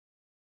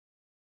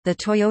The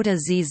Toyota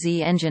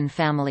ZZ engine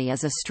family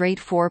is a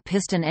straight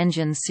four-piston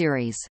engine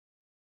series.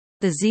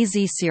 The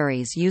ZZ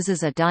series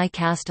uses a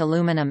die-cast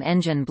aluminum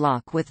engine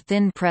block with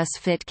thin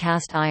press-fit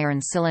cast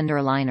iron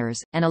cylinder liners,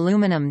 and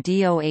aluminum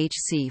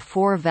DOHC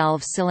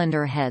 4-valve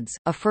cylinder heads,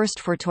 a first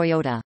for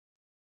Toyota.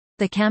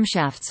 The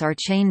camshafts are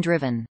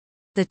chain-driven.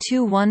 The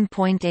two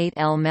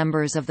 1.8L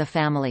members of the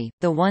family,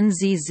 the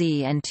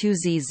 1ZZ and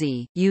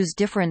 2ZZ, use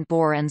different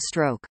bore and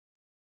stroke.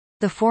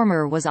 The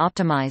former was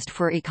optimized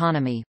for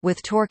economy,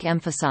 with torque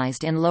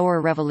emphasized in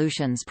lower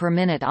revolutions per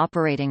minute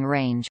operating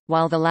range,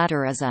 while the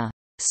latter is a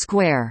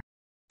square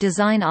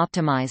design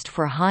optimized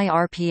for high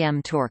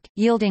RPM torque,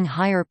 yielding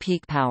higher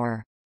peak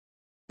power.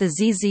 The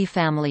ZZ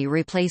family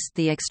replaced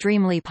the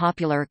extremely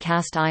popular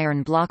cast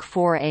iron Block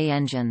 4A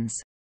engines.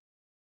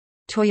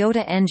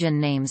 Toyota engine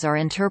names are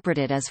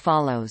interpreted as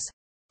follows.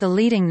 The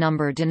leading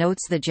number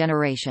denotes the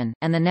generation,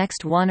 and the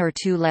next one or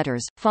two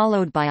letters,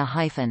 followed by a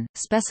hyphen,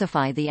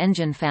 specify the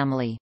engine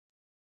family.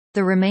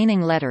 The remaining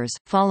letters,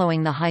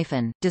 following the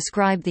hyphen,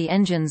 describe the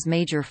engine's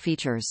major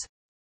features.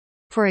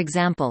 For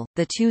example,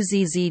 the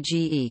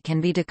 2ZZGE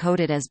can be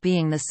decoded as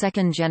being the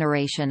second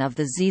generation of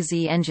the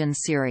ZZ engine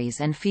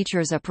series and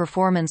features a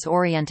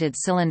performance-oriented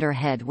cylinder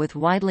head with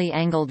widely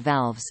angled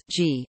valves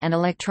G and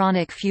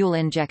electronic fuel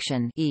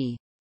injection E.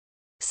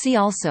 See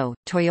also,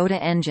 Toyota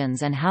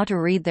engines and how to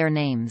read their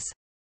names.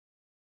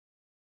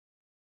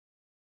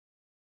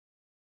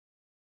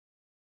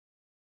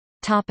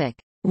 Topic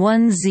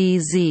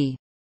 1ZZ.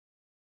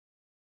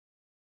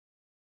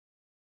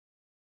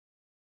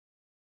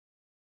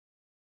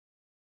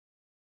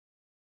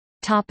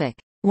 Topic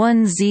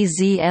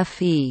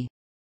 1ZZFE.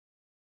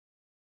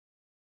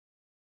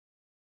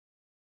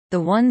 The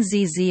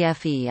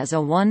 1ZZFE is a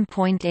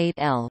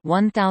 1.8L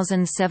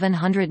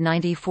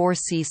 1794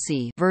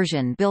 cc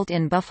version built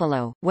in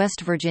Buffalo,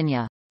 West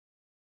Virginia.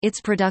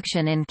 Its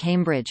production in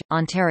Cambridge,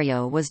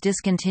 Ontario was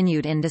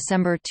discontinued in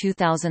December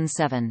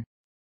 2007.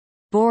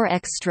 Bore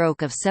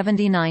X-stroke of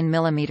 79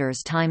 mm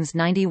x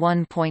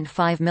 91.5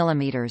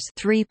 mm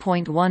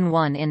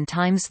 3.11 in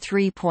x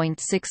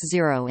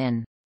 3.60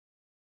 in.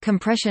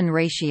 Compression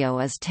ratio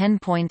is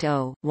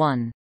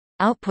 10.01.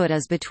 Output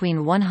is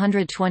between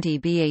 120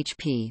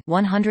 bhp,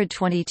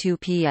 122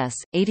 ps,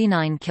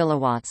 89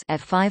 kilowatts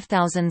at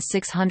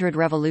 5600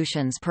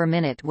 revolutions per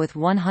minute with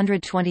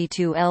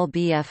 122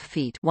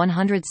 lb-ft,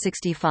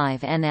 165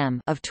 Nm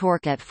of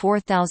torque at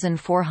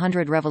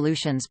 4400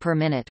 revolutions per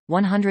minute,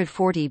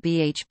 140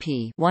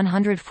 bhp,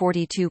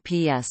 142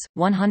 ps,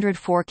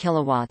 104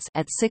 kilowatts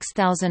at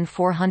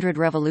 6400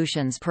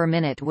 revolutions per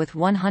minute with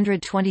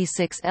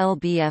 126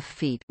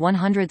 lb-ft,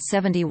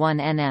 171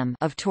 Nm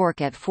of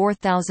torque at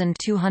 4200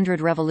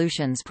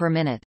 revolutions per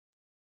minute.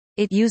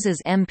 It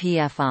uses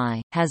MPFI,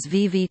 has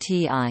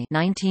VVTi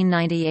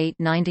 1998-99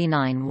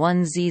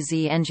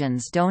 1ZZ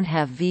engines don't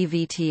have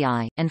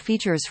VVTi, and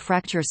features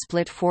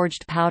fracture-split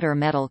forged powder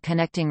metal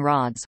connecting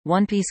rods,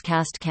 one-piece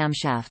cast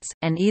camshafts,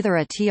 and either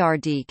a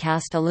TRD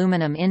cast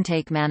aluminum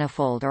intake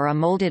manifold or a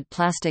molded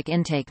plastic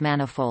intake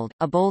manifold.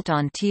 A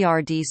bolt-on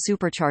TRD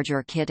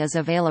supercharger kit is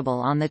available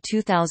on the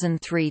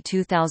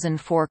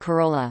 2003-2004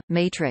 Corolla,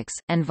 Matrix,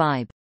 and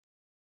Vibe.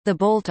 The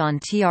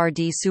bolt-on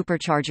TRD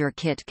supercharger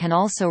kit can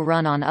also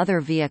run on other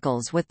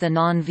vehicles with the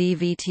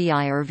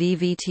non-VVTi or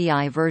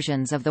VVTi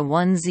versions of the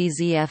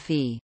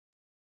 1ZZFE.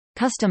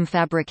 Custom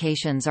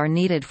fabrications are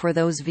needed for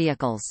those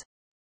vehicles.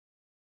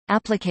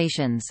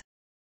 Applications: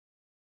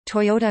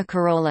 Toyota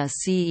Corolla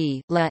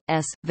CE, LE,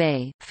 S,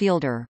 VE,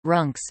 Fielder,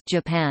 Runx,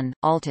 Japan,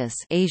 Altus,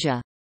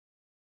 Asia.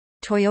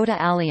 Toyota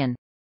Allion,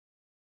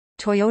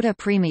 Toyota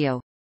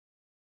Premio,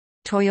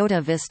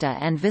 Toyota Vista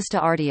and Vista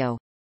Artio,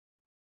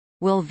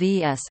 Will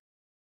vs.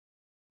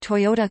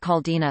 Toyota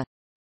Caldina,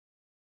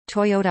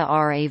 Toyota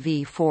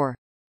RAV4,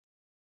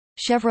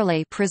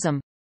 Chevrolet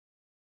Prism,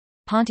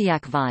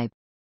 Pontiac Vibe,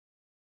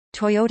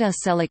 Toyota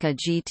Celica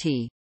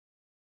GT,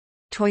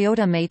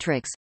 Toyota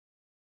Matrix,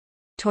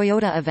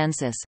 Toyota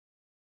Avensis,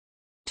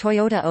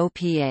 Toyota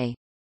OPA,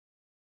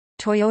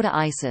 Toyota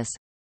Isis,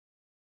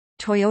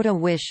 Toyota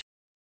Wish,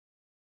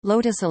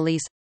 Lotus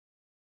Elise.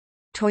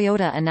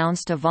 Toyota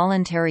announced a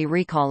voluntary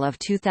recall of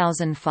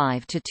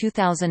 2005 to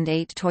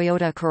 2008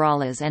 Toyota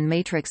Corollas and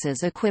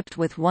Matrixes equipped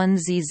with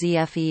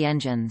 1ZZFE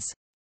engines.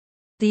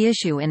 The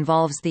issue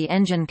involves the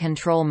engine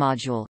control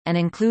module, and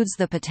includes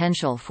the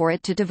potential for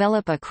it to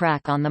develop a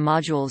crack on the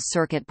module's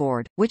circuit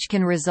board, which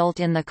can result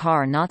in the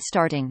car not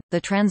starting, the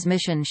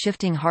transmission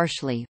shifting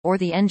harshly, or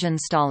the engine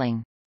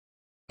stalling.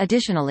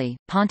 Additionally,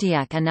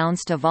 Pontiac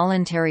announced a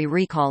voluntary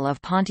recall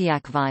of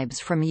Pontiac Vibes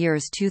from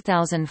years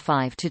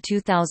 2005 to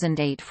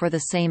 2008 for the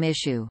same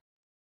issue.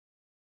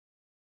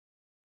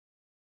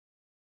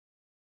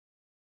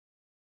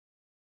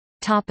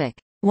 Topic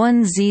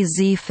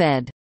 1ZZ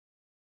Fed.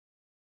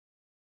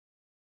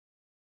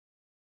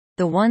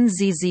 The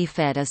 1ZZ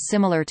Fed is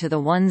similar to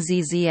the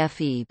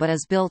 1ZZFE but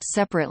is built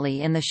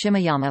separately in the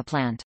Shimoyama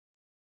plant.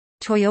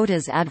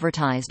 Toyota's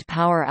advertised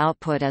power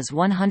output is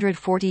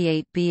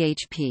 148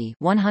 bhp,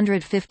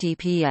 150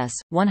 ps,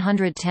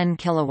 110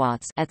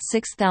 kilowatts at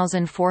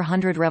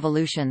 6,400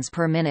 revolutions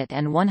per minute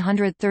and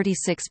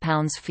 136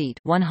 pounds-feet,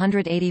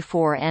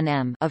 184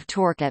 Nm of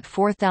torque at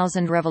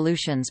 4,000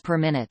 revolutions per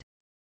minute.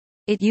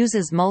 It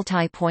uses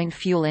multi-point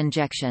fuel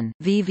injection,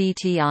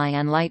 VVTi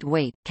and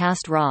lightweight,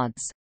 cast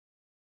rods.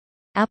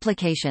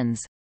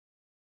 Applications: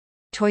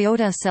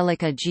 Toyota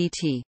Celica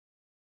GT,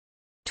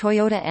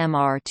 Toyota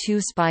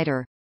MR2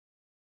 Spider,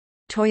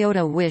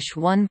 Toyota Wish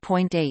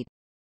 1.8,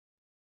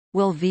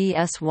 Will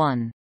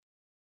VS1.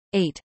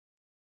 8.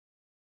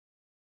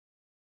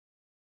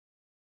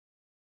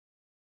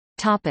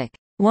 Topic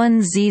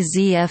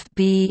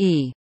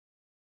 1ZZFBE.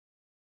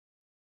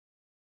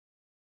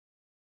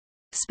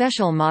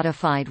 Special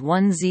modified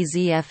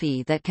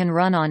 1ZZFE that can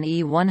run on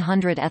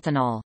E100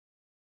 ethanol.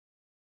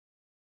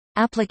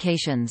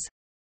 Applications: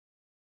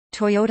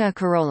 Toyota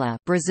Corolla,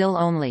 Brazil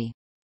only.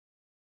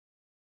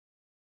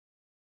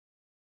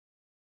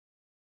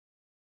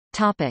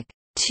 Topic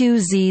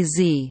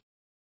 2ZZ.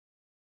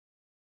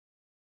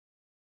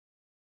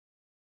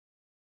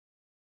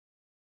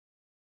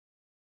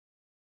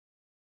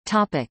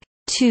 Topic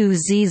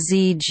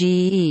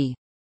 2ZZGE.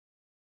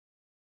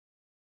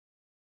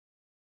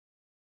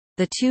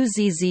 The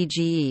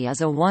 2ZZGE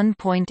is a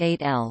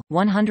 1.8L,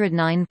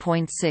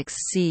 109.6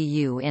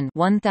 cu in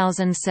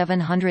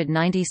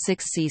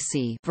 1796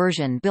 cc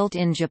version built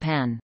in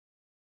Japan.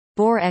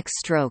 Bore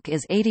X-stroke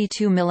is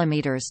 82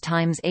 mm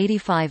x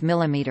 85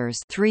 mm,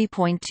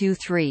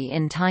 3.23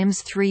 in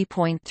x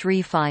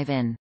 3.35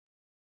 in.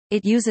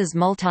 It uses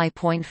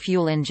multi-point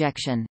fuel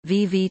injection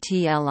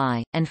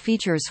 (VVTLI) and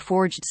features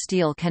forged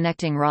steel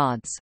connecting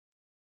rods.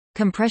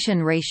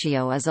 Compression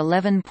ratio is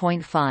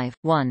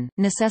 11.5:1,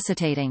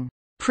 necessitating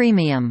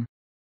premium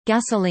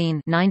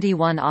gasoline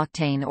 91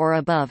 octane or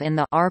above in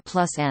the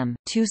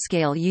R+M2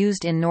 scale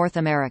used in North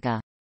America.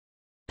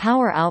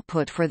 Power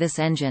output for this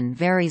engine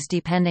varies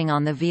depending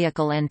on the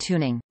vehicle and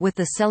tuning, with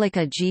the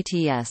Celica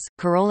GTS,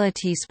 Corolla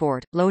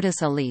T-Sport,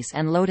 Lotus Elise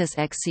and Lotus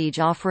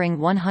Exige offering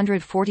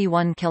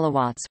 141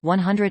 kilowatts,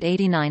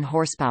 189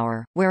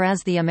 horsepower,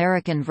 whereas the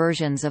American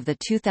versions of the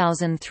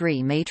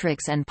 2003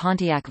 Matrix and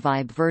Pontiac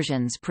Vibe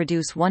versions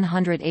produce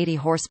 180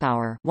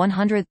 horsepower,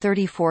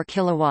 134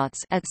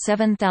 kilowatts at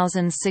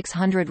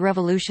 7,600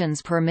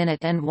 revolutions per minute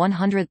and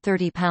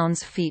 130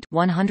 pounds-feet,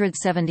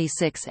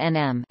 176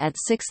 Nm at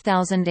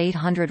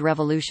 6,800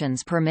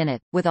 revolutions per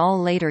minute, with all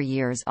later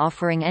years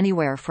offering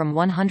anywhere from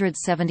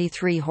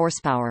 173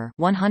 horsepower,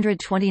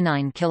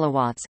 129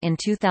 kilowatts in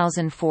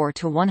 2004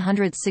 to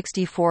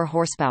 164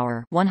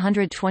 horsepower,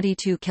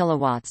 122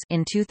 kilowatts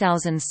in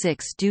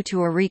 2006 due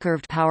to a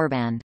recurved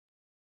powerband.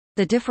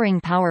 The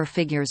differing power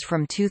figures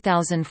from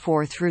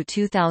 2004 through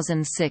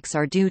 2006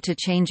 are due to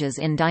changes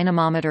in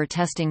dynamometer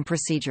testing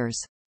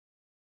procedures.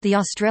 The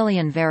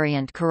Australian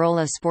variant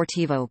Corolla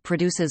Sportivo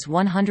produces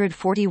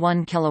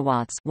 141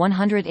 kilowatts,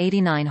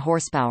 189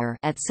 horsepower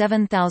at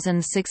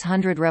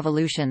 7,600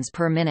 revolutions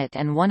per minute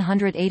and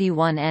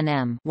 181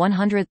 Nm,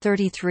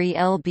 133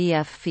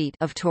 lb-ft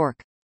of torque.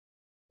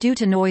 Due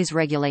to noise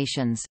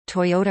regulations,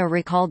 Toyota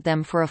recalled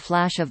them for a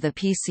flash of the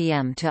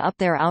PCM to up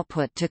their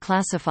output to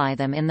classify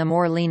them in the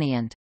more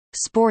lenient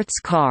sports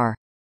car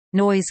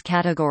noise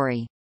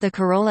category. The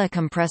Corolla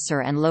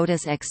compressor and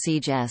Lotus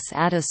Exige S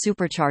add a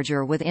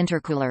supercharger with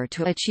intercooler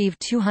to achieve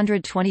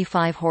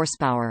 225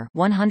 horsepower,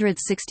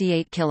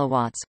 168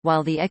 kilowatts,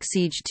 while the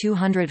Exige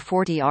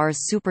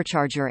 240R's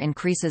supercharger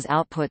increases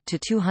output to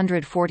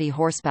 240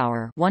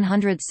 horsepower,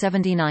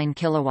 179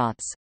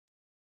 kilowatts.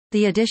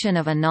 The addition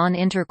of a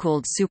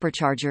non-intercooled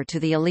supercharger to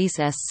the Elise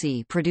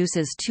SC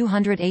produces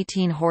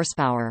 218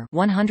 horsepower,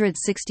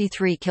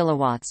 163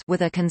 kilowatts,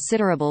 with a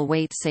considerable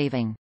weight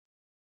saving.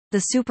 The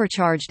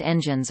supercharged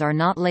engines are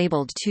not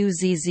labeled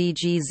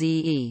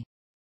 2ZZGZE.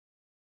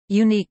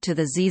 Unique to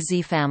the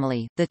ZZ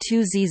family, the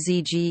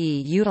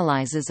 2ZZGE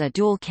utilizes a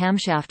dual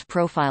camshaft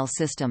profile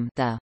system,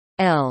 the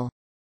L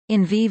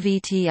in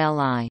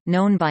VVTLI,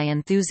 known by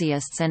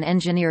enthusiasts and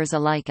engineers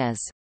alike as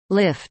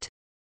lift,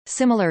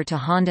 similar to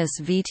Honda's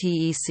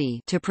VTEC,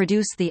 to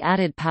produce the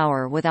added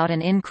power without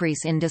an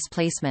increase in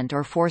displacement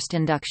or forced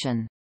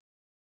induction.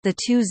 The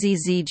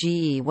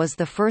 2ZZGE was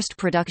the first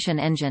production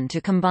engine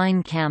to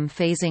combine cam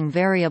phasing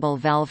variable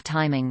valve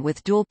timing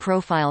with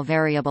dual-profile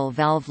variable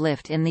valve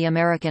lift in the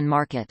American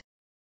market.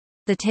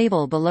 The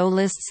table below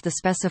lists the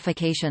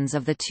specifications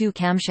of the two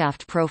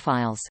camshaft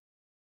profiles.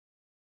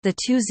 The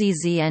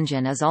 2ZZ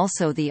engine is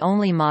also the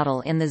only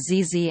model in the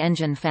ZZ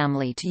engine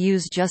family to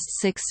use just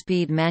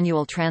 6-speed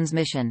manual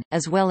transmission,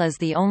 as well as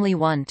the only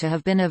one to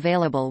have been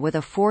available with a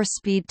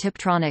 4-speed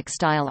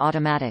Tiptronic-style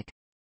automatic.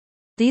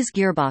 These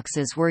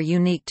gearboxes were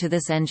unique to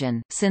this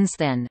engine. Since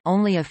then,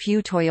 only a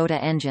few Toyota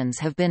engines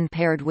have been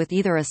paired with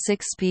either a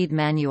 6-speed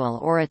manual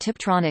or a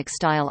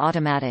Tiptronic-style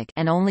automatic,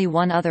 and only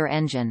one other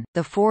engine,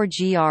 the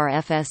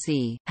 4GR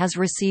FSE, has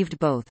received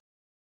both.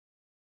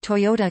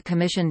 Toyota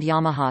commissioned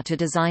Yamaha to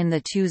design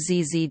the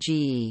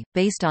 2ZZ-GE,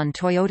 based on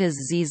Toyota's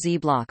ZZ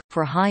block,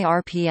 for high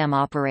RPM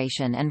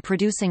operation and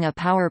producing a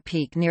power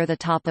peak near the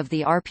top of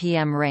the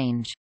RPM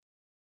range.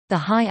 The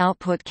high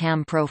output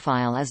cam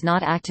profile is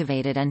not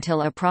activated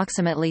until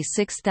approximately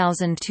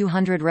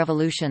 6,200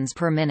 revolutions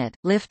per minute.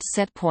 Lift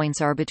set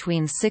points are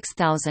between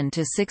 6,000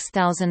 to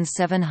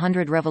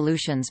 6,700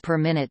 revolutions per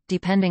minute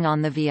depending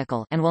on the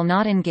vehicle, and will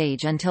not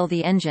engage until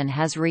the engine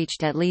has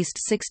reached at least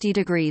 60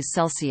 degrees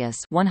Celsius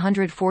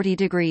 (140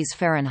 degrees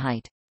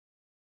Fahrenheit).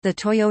 The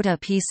Toyota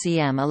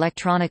PCM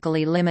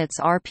electronically limits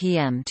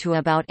RPM to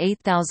about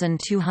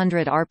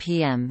 8,200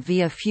 RPM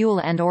via fuel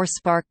and/or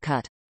spark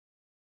cut.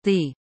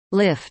 The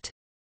lift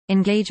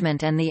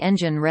engagement and the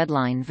engine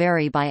redline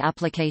vary by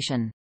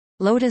application.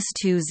 Lotus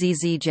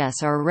 2ZZ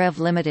Jets are rev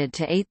limited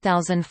to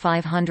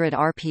 8,500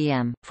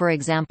 RPM, for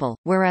example,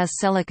 whereas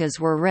Celicas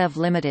were rev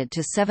limited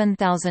to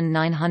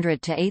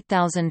 7,900 to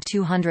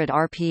 8,200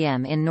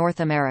 RPM in North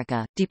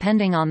America,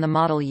 depending on the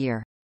model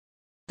year.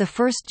 The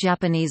first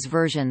Japanese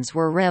versions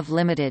were rev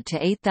limited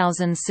to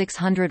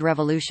 8,600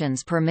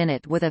 revolutions per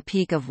minute with a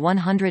peak of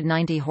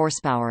 190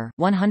 horsepower,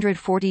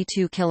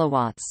 142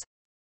 kilowatts.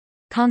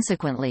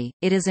 Consequently,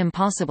 it is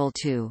impossible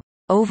to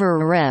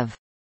over-rev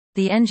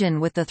the engine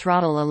with the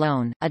throttle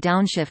alone. A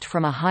downshift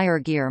from a higher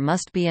gear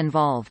must be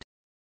involved.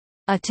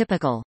 A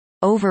typical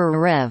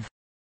over-rev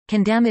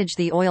can damage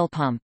the oil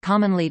pump,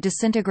 commonly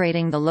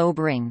disintegrating the lobe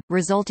ring,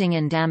 resulting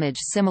in damage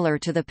similar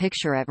to the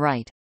picture at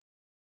right.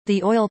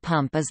 The oil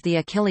pump is the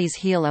Achilles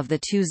heel of the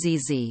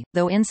 2ZZ,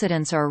 though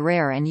incidents are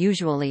rare and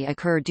usually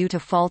occur due to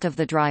fault of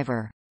the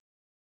driver.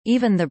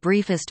 Even the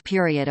briefest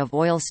period of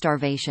oil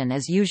starvation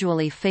is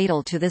usually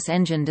fatal to this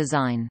engine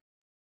design.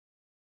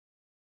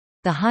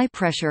 The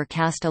high-pressure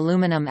cast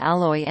aluminum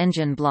alloy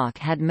engine block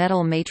had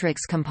metal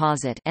matrix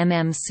composite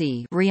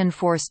 (MMC)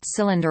 reinforced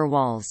cylinder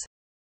walls.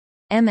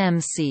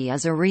 MMC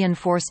is a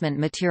reinforcement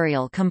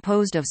material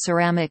composed of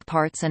ceramic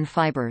parts and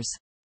fibers.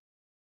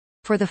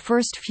 For the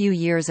first few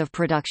years of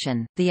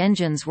production, the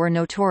engines were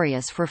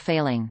notorious for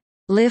failing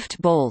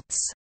lift bolts.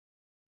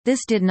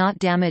 This did not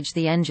damage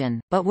the engine,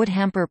 but would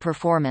hamper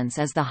performance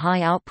as the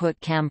high-output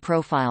cam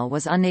profile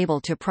was unable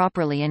to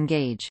properly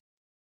engage.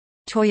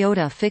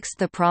 Toyota fixed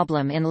the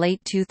problem in late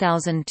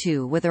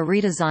 2002 with a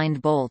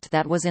redesigned bolt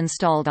that was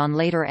installed on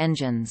later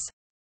engines.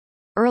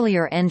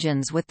 Earlier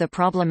engines with the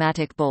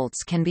problematic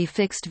bolts can be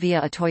fixed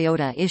via a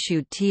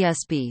Toyota-issued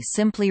TSB,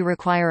 simply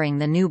requiring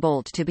the new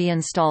bolt to be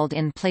installed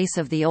in place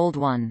of the old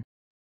one.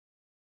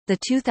 The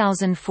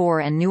 2004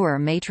 and newer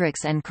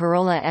Matrix and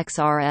Corolla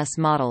XRS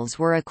models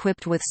were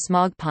equipped with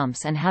smog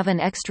pumps and have an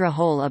extra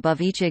hole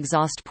above each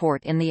exhaust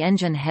port in the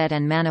engine head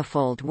and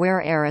manifold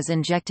where air is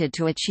injected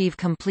to achieve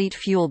complete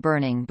fuel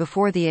burning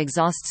before the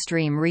exhaust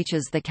stream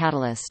reaches the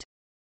catalyst.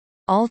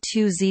 All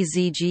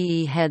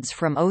 2ZZ-GE heads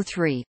from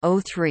 03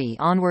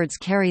 onwards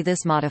carry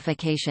this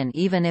modification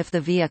even if the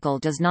vehicle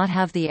does not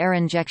have the air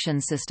injection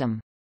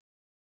system.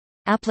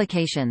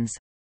 Applications: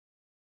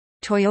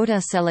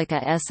 Toyota Celica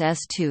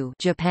SS2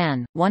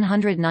 Japan,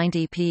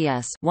 190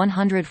 PS,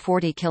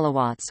 140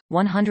 kilowatts,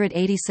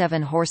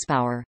 187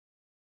 horsepower.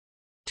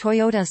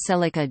 Toyota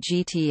Celica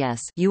GTS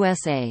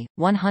USA,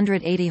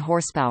 180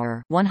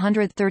 horsepower,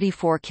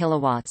 134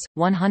 kilowatts,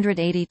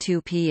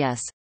 182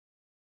 PS.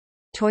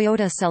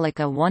 Toyota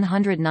Celica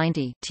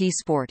 190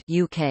 T-Sport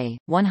UK,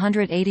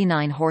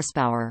 189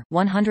 horsepower,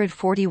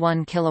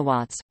 141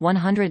 kilowatts,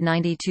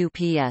 192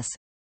 PS.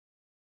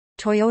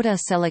 Toyota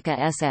Celica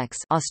SX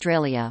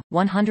Australia,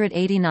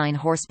 189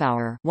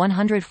 horsepower,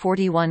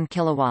 141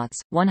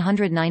 kilowatts,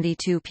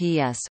 192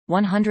 PS,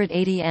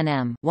 180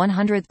 Nm,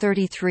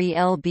 133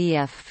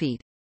 lb-ft.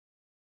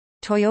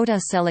 Toyota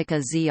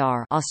Celica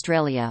ZR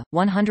Australia,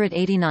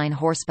 189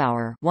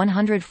 horsepower,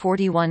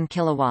 141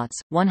 kilowatts,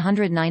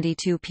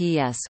 192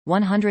 PS,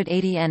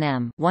 180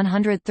 Nm,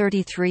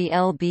 133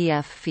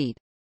 lb-ft.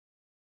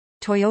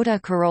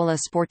 Toyota Corolla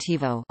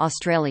Sportivo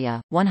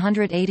Australia,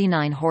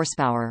 189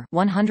 horsepower,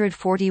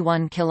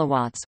 141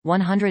 kilowatts,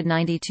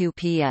 192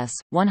 PS,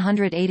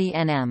 180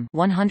 Nm,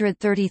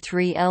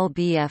 133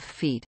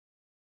 lb-ft.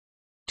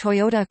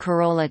 Toyota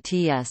Corolla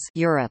TS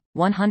Europe,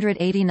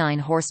 189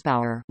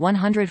 horsepower,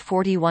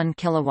 141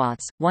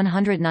 kilowatts,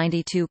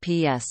 192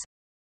 PS.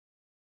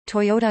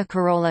 Toyota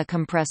Corolla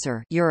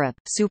Compressor Europe,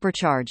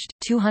 supercharged,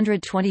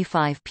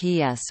 225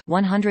 PS,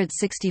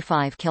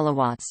 165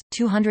 kilowatts,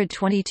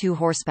 222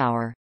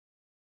 horsepower.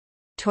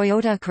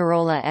 Toyota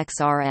Corolla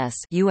XRS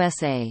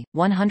USA,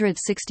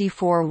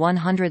 164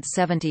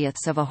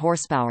 1/170ths of a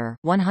horsepower,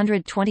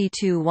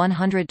 122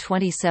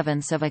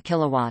 1/127ths of a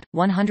kilowatt,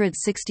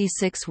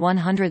 166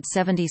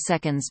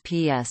 1/172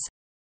 PS.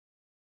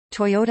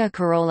 Toyota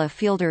Corolla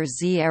Fielder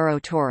Z Aero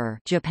Tourer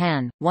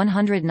Japan,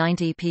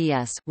 190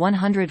 PS,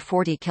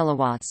 140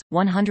 kilowatts,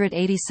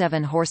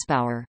 187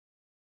 horsepower.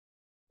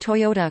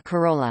 Toyota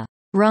Corolla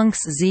Runx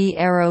Z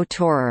Aero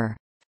Tourer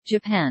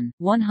Japan,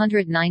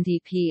 190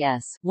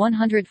 PS,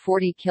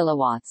 140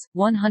 kilowatts,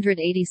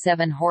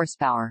 187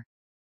 horsepower.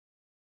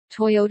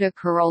 Toyota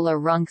Corolla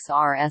Runx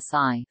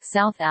RSI,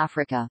 South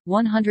Africa,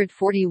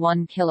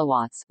 141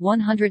 kilowatts,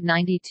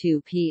 192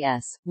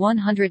 PS,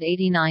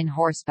 189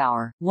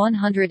 horsepower,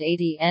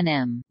 180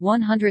 Nm,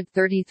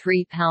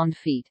 133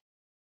 pound-feet.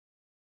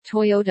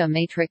 Toyota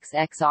Matrix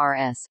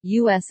XRS,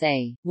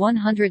 USA,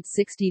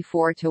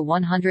 164 to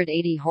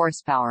 180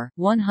 horsepower,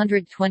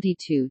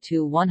 122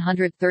 to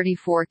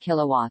 134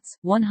 kilowatts,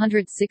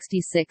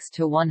 166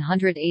 to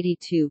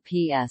 182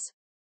 PS.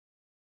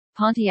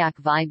 Pontiac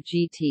Vibe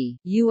GT,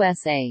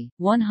 USA,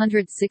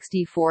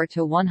 164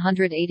 to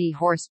 180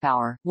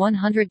 horsepower,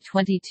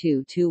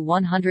 122 to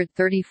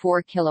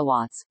 134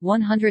 kilowatts,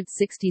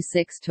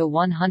 166 to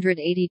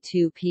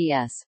 182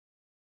 PS.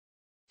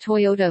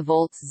 Toyota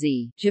Volts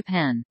Z,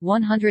 Japan,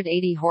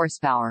 180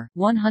 horsepower,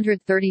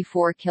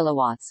 134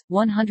 kilowatts,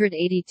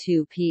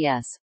 182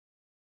 PS.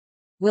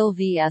 Will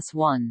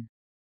VS1.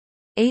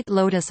 8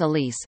 Lotus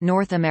Elise,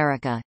 North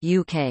America,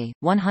 UK,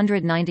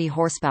 190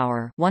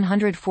 horsepower,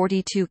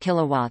 142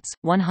 kilowatts,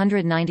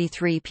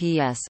 193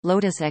 PS.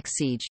 Lotus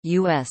Exige,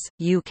 US,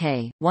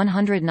 UK,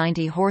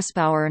 190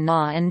 horsepower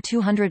NA and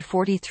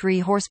 243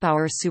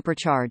 horsepower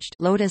supercharged.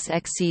 Lotus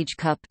Exige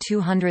Cup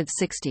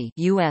 260,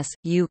 US,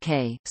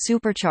 UK,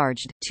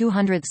 supercharged,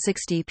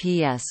 260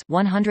 PS,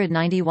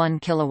 191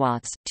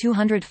 kilowatts,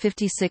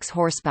 256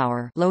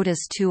 horsepower. Lotus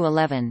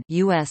 211,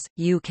 US,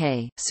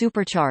 UK,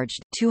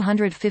 supercharged,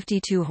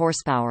 252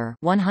 horsepower,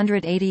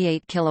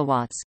 188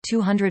 kilowatts,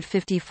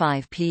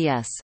 255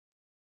 PS.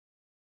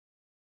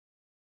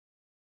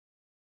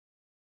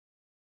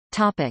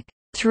 Topic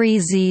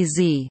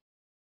 3ZZ.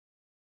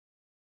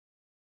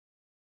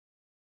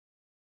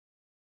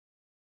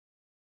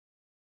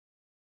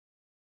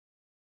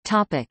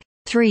 Topic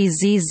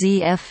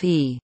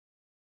 3ZZFE.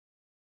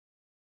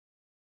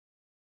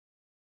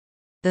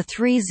 The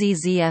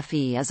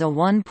 3ZZFE is a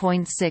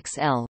 1.6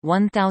 L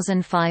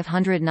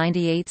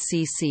 1598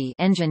 cc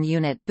engine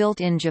unit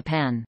built in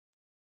Japan.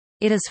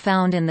 It is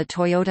found in the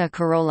Toyota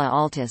Corolla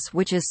Altis,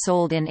 which is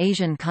sold in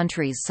Asian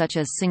countries such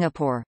as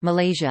Singapore,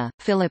 Malaysia,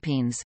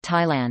 Philippines,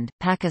 Thailand,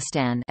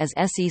 Pakistan as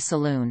SE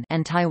Saloon,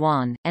 and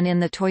Taiwan, and in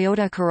the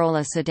Toyota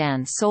Corolla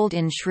sedan sold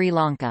in Sri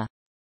Lanka.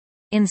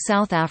 In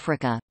South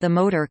Africa, the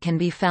motor can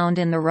be found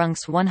in the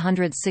Runx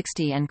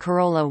 160 and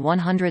Corolla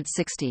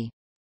 160.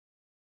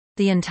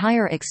 The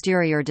entire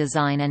exterior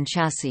design and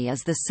chassis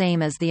is the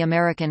same as the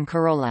American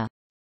Corolla.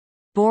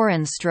 Bore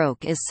and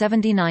stroke is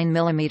 79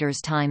 mm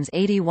x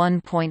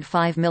 81.5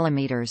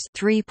 mm,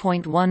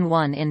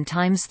 3.11 in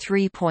x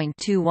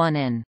 3.21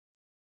 in.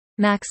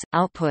 Max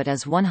output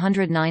is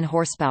 109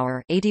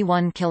 horsepower,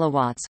 81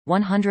 kilowatts,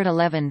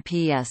 111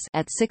 PS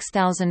at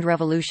 6000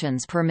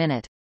 revolutions per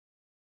minute.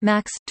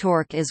 Max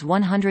torque is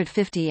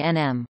 150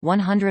 Nm,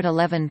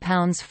 111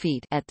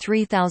 pounds-feet at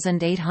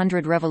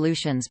 3800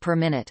 revolutions per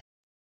minute.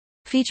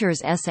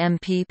 Features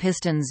SMP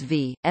pistons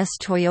V/S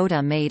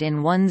Toyota made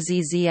in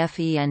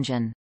 1ZZFE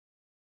engine.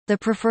 The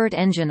preferred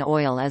engine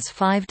oil is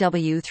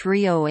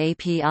 5W30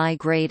 API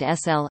grade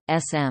SL,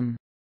 SM.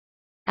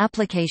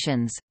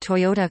 Applications: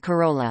 Toyota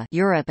Corolla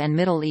Europe and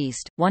Middle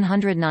East,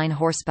 109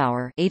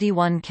 horsepower,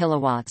 81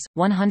 kilowatts,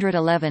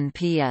 111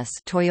 PS.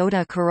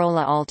 Toyota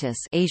Corolla Altis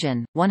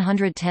Asian,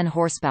 110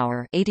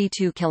 horsepower,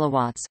 82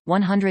 kilowatts,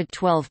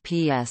 112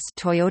 PS.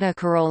 Toyota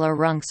Corolla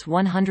Runx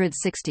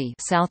 160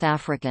 South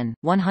African,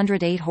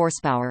 108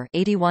 horsepower,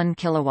 81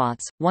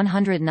 kilowatts,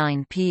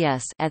 109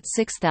 PS at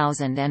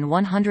 6000 and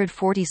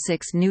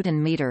 146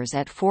 newton meters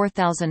at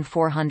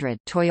 4400.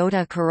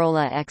 Toyota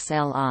Corolla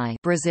XLI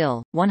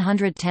Brazil,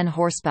 110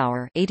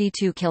 horsepower,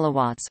 82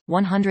 kilowatts,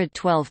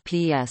 112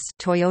 PS.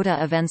 Toyota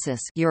Avensis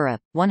Europe,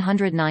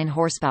 109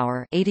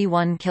 horsepower,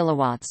 81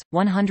 kilowatts,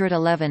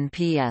 111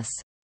 PS.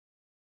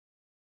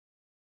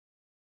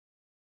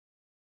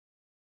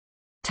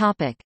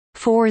 Topic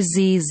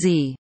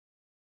 4ZZ.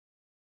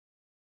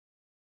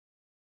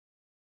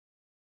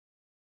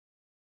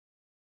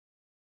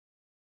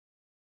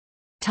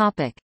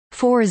 Topic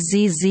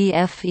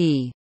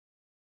 4ZZFE.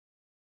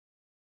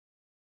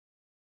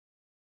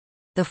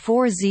 The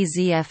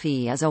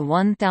 4ZZFE is a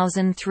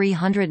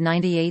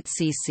 1398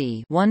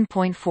 cc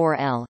 1.4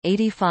 L,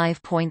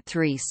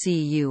 85.3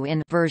 cu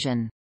in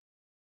version.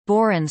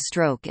 Bore and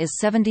stroke is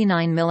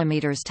 79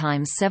 mm x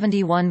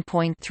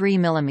 71.3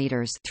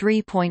 mm,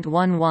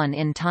 3.11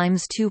 in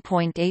x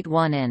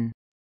 2.81 in.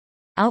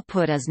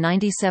 Output is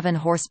 97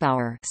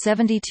 horsepower,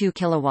 72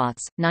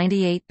 kilowatts,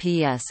 98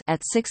 PS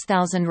at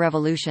 6000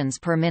 revolutions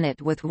per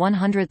minute with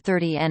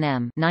 130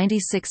 Nm,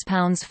 96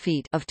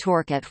 pounds-feet of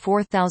torque at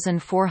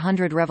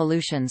 4400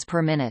 revolutions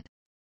per minute.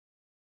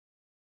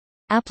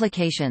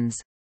 Applications: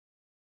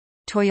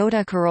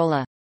 Toyota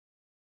Corolla,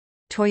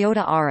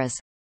 Toyota Auris,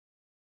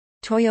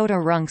 Toyota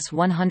Runx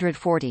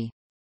 140.